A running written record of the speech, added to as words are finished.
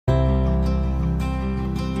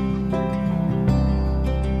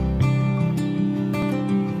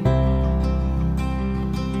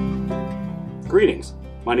Greetings,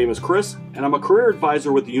 my name is Kris, and I'm a career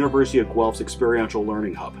advisor with the University of Guelph's Experiential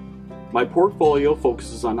Learning Hub. My portfolio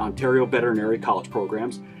focuses on Ontario Veterinary College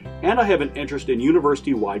programs, and I have an interest in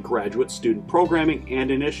university-wide graduate student programming and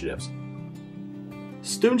initiatives.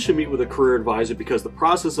 Students should meet with a career advisor because the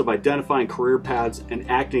process of identifying career paths and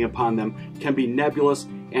acting upon them can be nebulous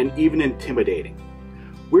and even intimidating.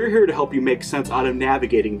 We're here to help you make sense out of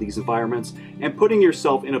navigating these environments and putting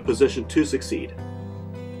yourself in a position to succeed.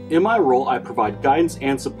 In my role, I provide guidance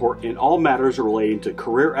and support in all matters relating to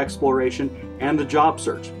career exploration and the job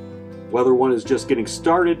search. Whether one is just getting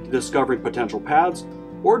started discovering potential paths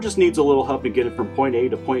or just needs a little help to get it from point A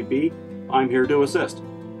to point B, I'm here to assist.